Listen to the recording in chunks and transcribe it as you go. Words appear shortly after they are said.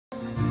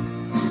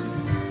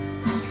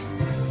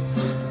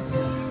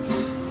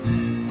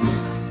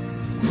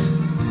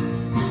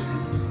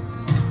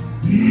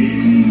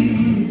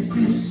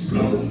this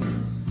road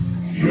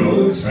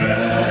you're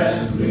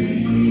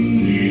traveling,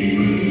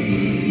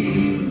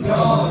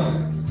 dark,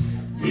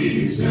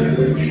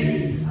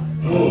 deserted,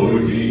 or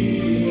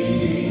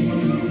dim.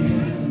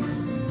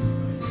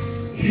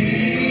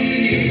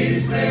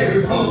 Is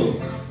there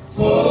hope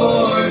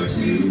for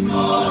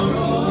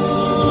tomorrow?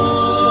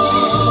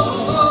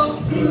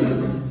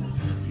 Put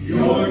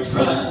your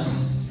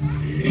trust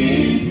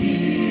in Him.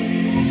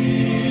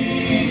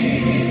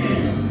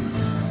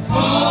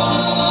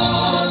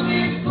 On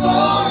this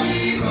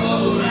glory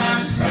road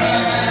I'm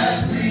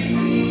traveling,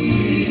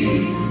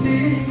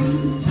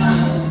 many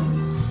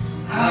times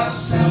I've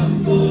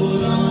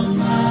stumbled on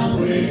my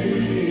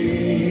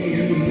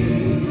way,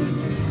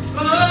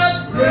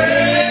 but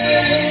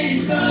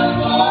praise the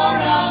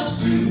Lord, I'll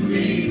soon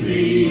be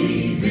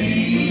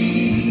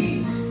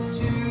leaving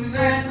to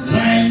that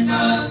land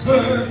of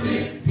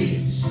perfect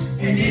peace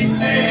and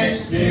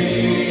endless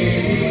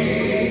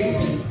day.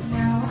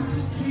 Now I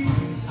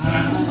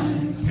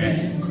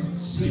can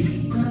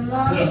see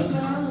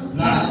the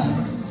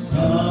lights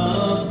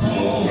of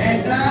home,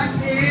 and I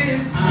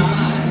can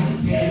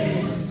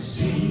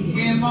see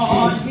Him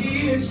on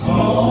His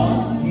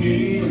throne.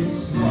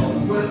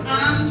 But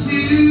I'm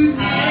too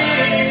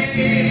late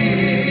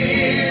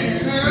to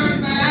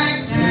turn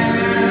back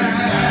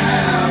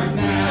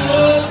now.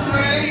 Oh,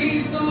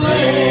 praise the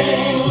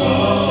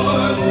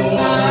Lord,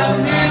 I'm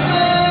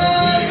never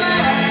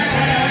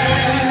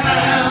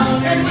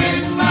bound. And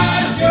when my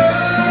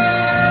journey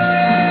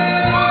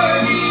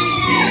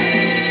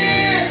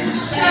is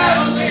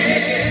shall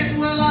end,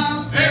 well,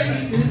 I'll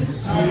say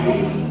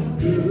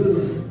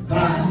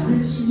goodbye to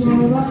this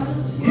world I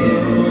see.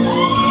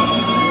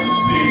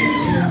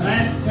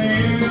 That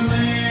fair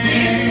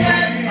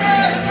land,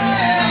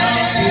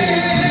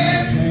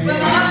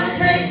 but I'll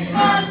take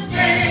my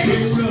stand.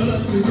 It's good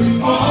to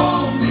be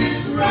on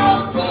this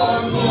rock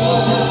for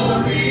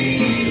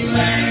glory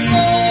land.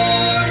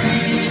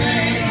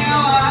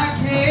 Now I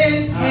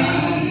can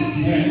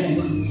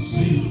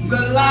see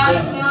the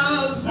lights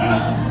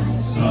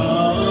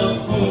of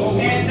home,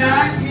 and I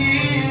can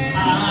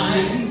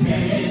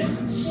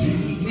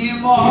see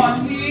Him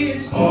on